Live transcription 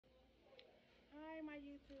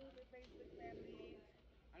YouTube and Facebook families.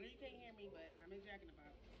 I know you can't hear me, but I'm in Jack in the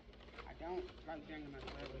Box. I don't like Jack in the Box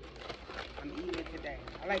forever. I'm eating it today.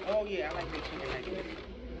 I like, oh yeah, I like the chicken nuggets.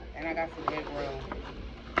 And I got some egg roll.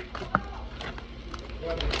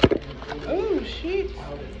 Oh, shit.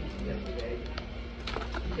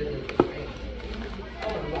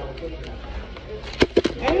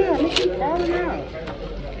 Damn, it keep falling out.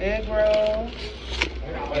 Egg roll.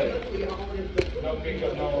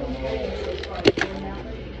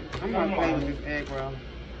 I'm gonna play with this egg roll.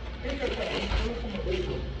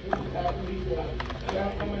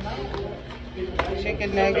 Chicken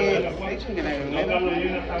nuggets. They chicken nuggets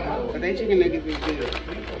little, but they chicken nuggets is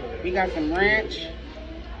good. We got some ranch.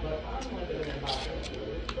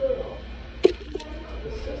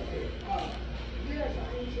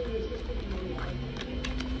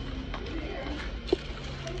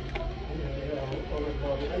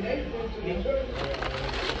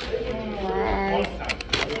 Fries.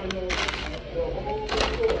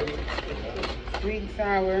 Sweet and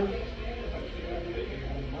sour.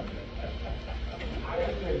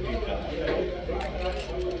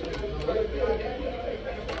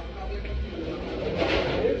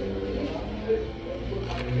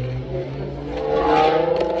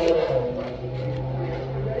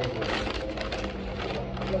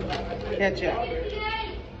 Ketchup.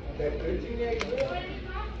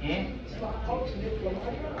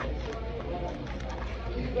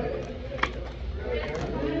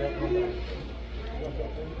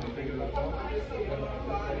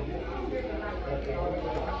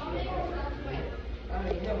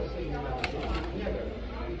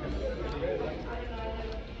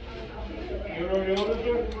 You already ordered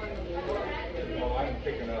it? No, I'm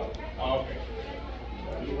picking it up. Oh, okay.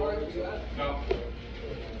 No.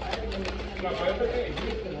 No, but it's okay.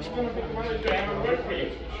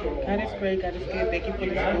 God is great, God is good. Thank you for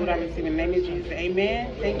this food I receive in the name of Jesus.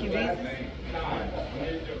 Amen. Thank you, Jesus.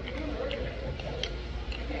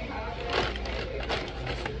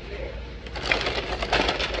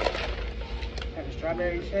 Got a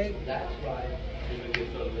strawberry shake.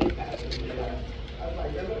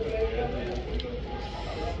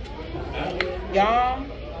 Y'all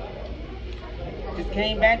just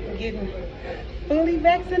came back from getting fully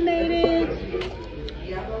vaccinated.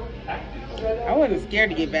 I wasn't scared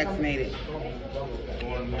to get vaccinated.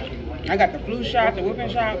 I got the flu shot, the whooping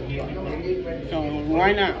shot, so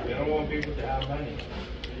why not?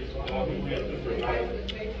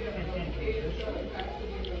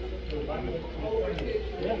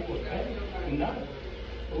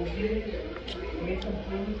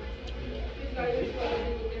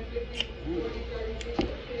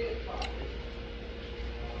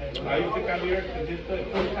 I used to come here to this first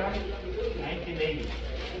time, 1980.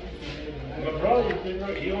 My brother,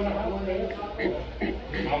 he owned a house there.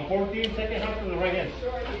 On 14, second house to the right hand.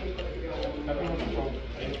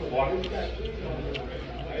 I used to walk.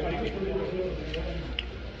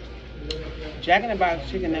 Jack in the Box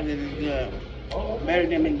chicken nuggets is good. Better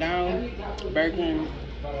than McDonald's, Burger King.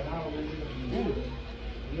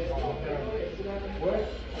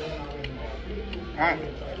 Hot.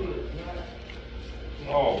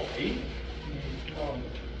 Oh, eat?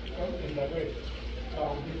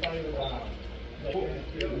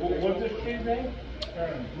 What's the street name?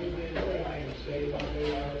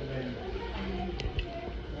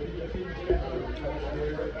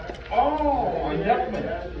 Oh, on Jackman.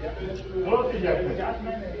 Close to Jackman.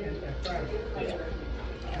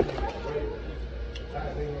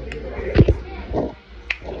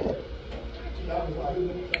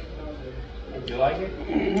 You like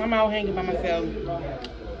it? I'm out hanging by myself.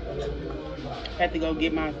 Had to go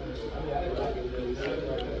get my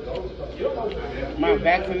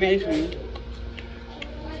vaccination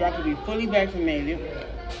so I could be fully vaccinated.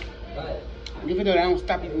 Even though that don't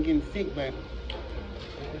stop you from getting sick, but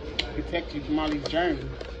protect you from all these germs.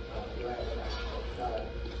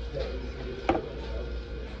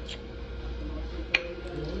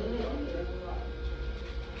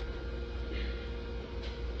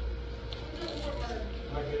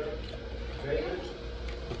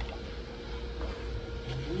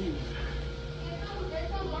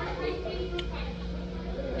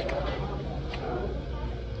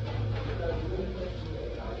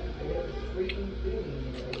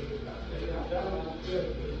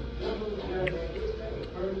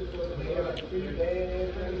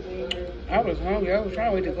 I was hungry. I was trying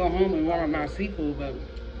to wait to go home and warm up my seafood, but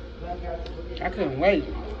I couldn't wait.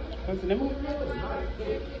 What's the name?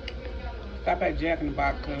 Stop at Jack in the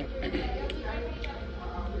Box.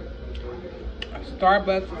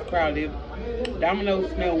 Starbucks is crowded.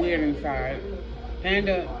 Domino's smell weird inside.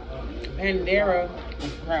 Pandera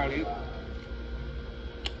is crowded.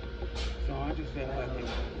 So I just felt like it.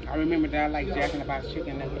 I remember that I like Jack in the Box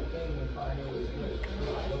chicken nuggets.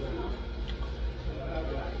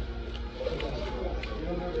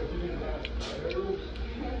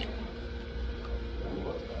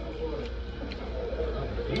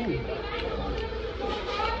 Mm.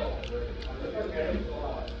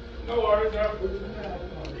 No worries, sir.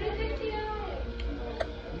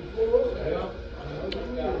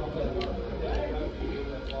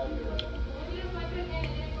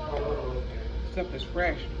 Stuff is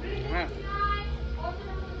fresh. Hot.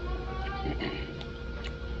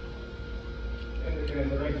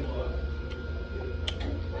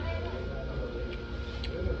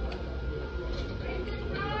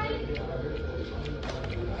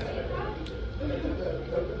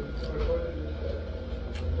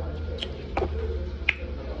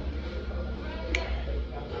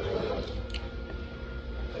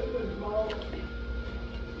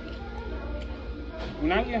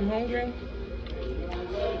 When I get hungry,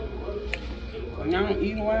 when I don't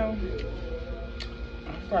eat well,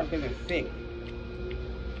 I start feeling sick.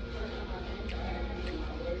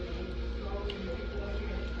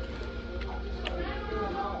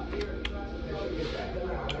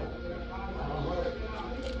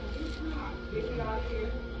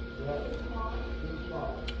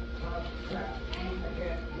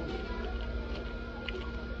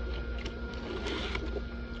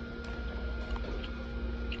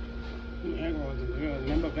 Egg rolls is good.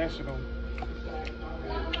 Remember vegetable.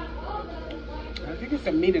 I think it's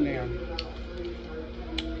some meat in there.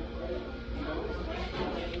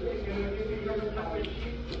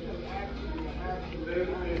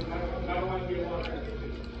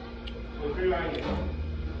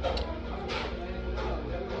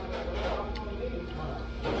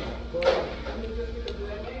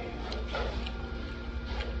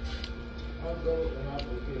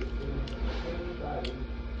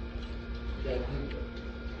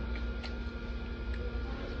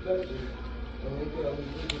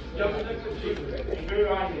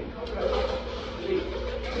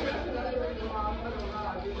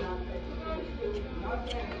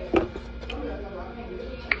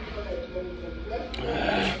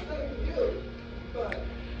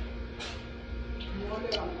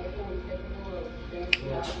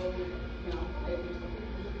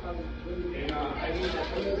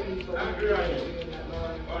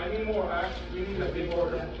 I need more. We need a big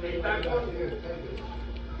order. And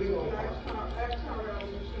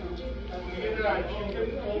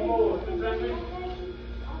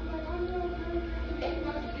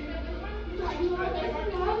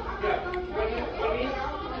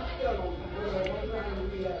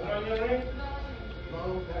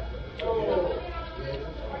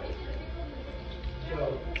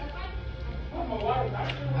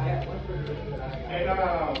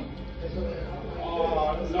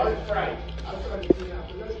large fries.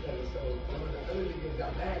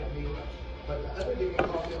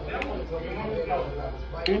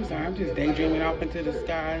 I'm sorry, I'm just daydreaming off into the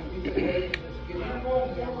sky.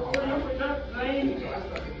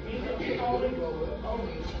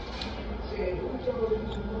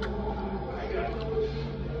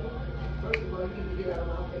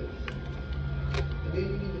 And then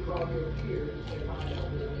you need to call your peers and find out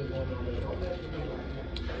what's really going on. Don't mess with me right now.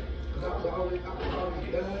 Because I was already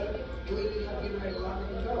done, cleaning up, getting ready to lock up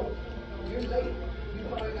and go. You're late. You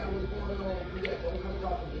find out what's going on. You got don't come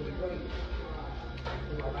talking to me crazy.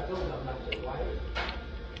 Because like I told you, I'm not your wife.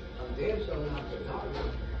 I'm damn sure not your daughter.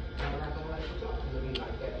 And I'm not going to let you talk to me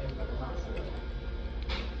like that in front of my son.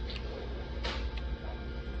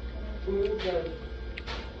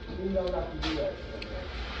 We know not to do that.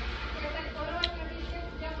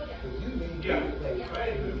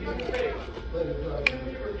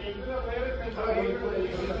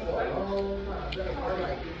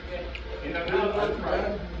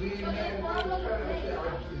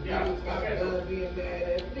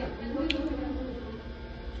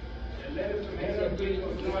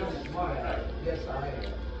 Yes, I am.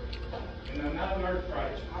 And I'm not a large fry.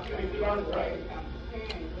 I'm going to be large fry.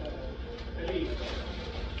 Please.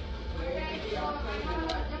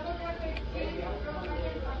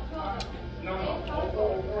 No, I'll go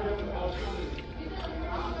for them. I'll see you.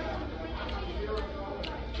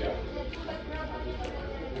 Yeah.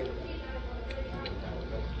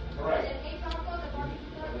 All right.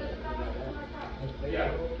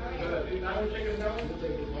 Yeah. Now we take it down.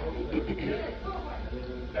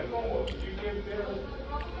 The combo. You give there.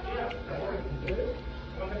 Yeah.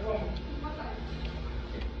 On the combo.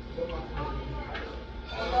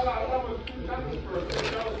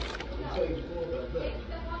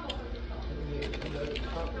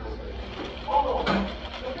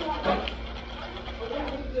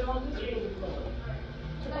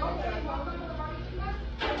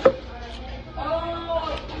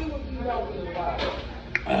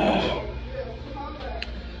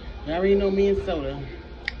 already know me and soda.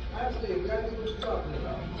 Actually, exactly what you're talking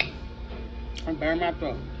about. I burn my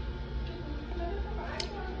throat.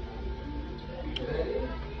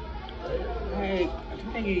 Hey, I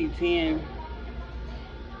think you eat 10.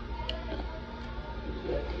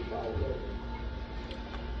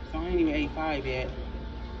 So I ain't even ate 5 yet.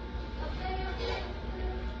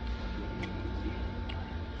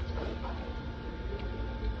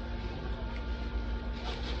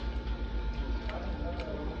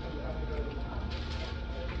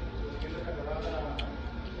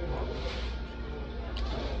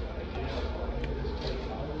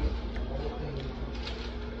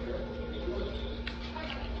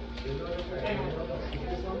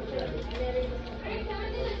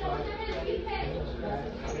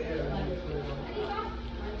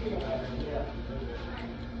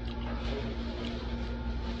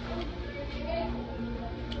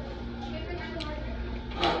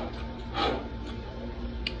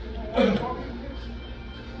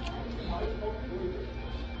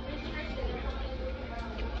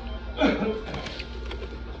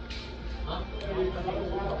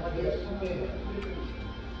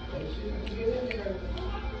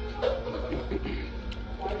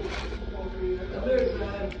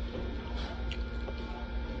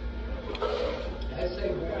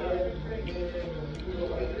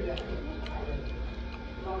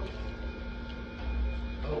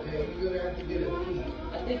 Okay, you're gonna have to get a key.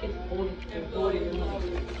 I think it's 40 a month.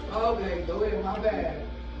 Okay, go ahead, my bad.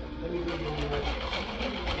 Let me read it.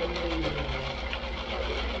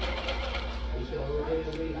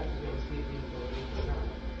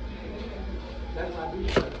 That's why I do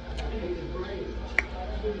that. I gotta take his brain.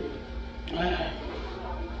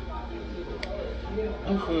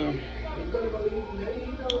 I'm full. He's gonna go eat, let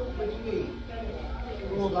him know what you need.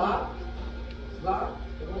 Slop. Slop.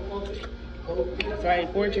 So I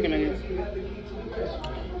ate 4 chicken nuggets,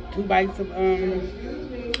 2 bites of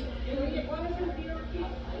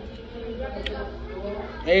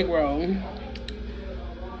egg roll,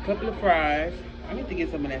 couple of fries. I need to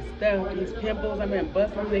get some of that stuff. These pimples, I've been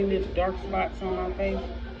busting these dark spots on my face.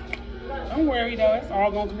 Don't worry though, it's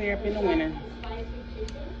all gonna clear up in the winter.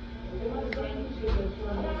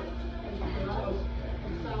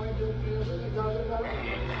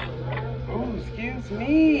 Oh, excuse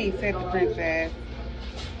me, said the princess.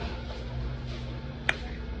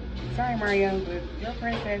 Sorry, Mario, but your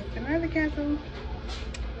princess in another castle.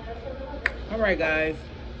 All right, guys.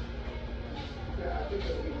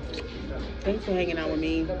 Thanks for hanging out with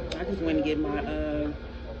me. I just went to get my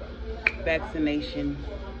vaccination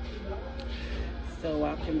so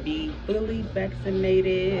I can be fully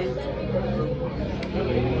vaccinated.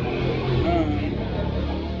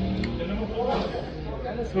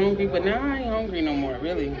 I was hungry, but now I ain't hungry no more,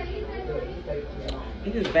 really.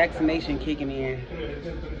 It's just vaccination kicking in.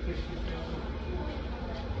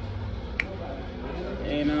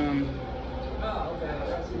 And,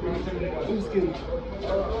 ooh, excuse me.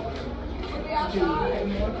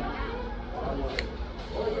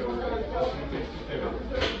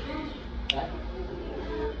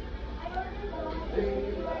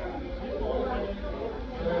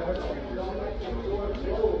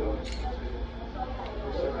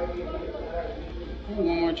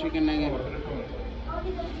 One more chicken nugget.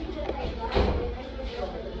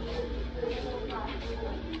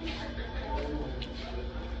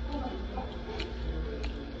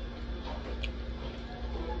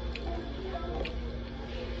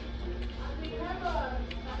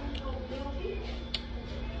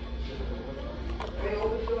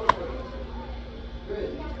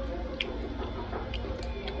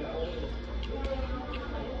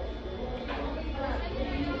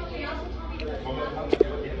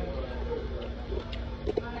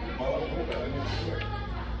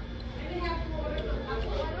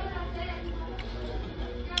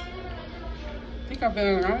 I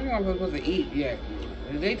don't think I'm supposed to eat yet.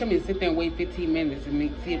 They told me to sit there and wait 15 minutes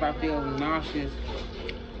and see if I feel nauseous.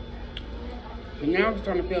 And now I'm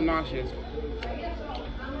starting to feel nauseous.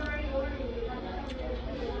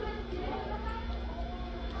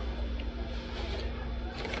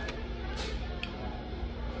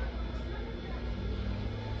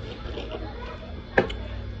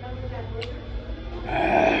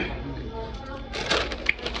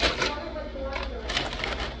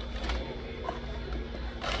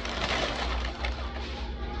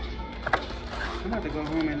 I'm about to go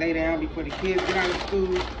home and lay down before the kids get out of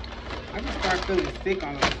school. I just start feeling sick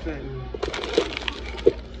all of a sudden.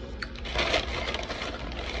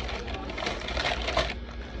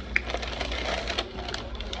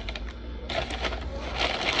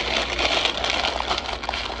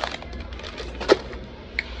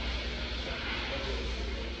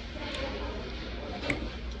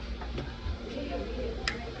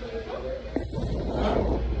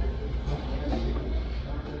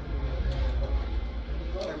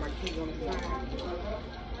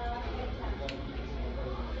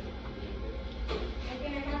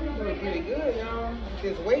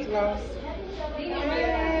 with this weight loss.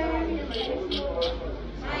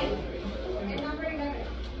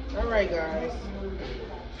 All right, guys.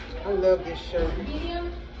 I love this shirt.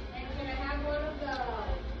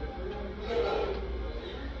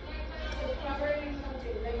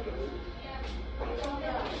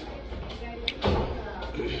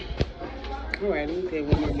 All right, let me say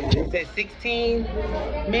one more minute. It says 16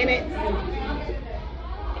 minutes.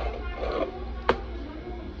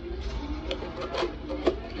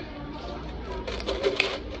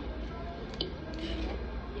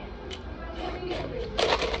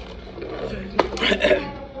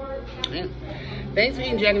 Thanks for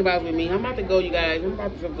eating Jack in the Box with me. I'm about to go, you guys. I'm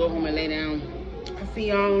about to go home and lay down. I'll see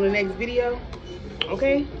y'all on the next video.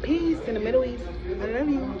 Okay? Peace in the Middle East. I love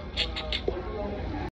you.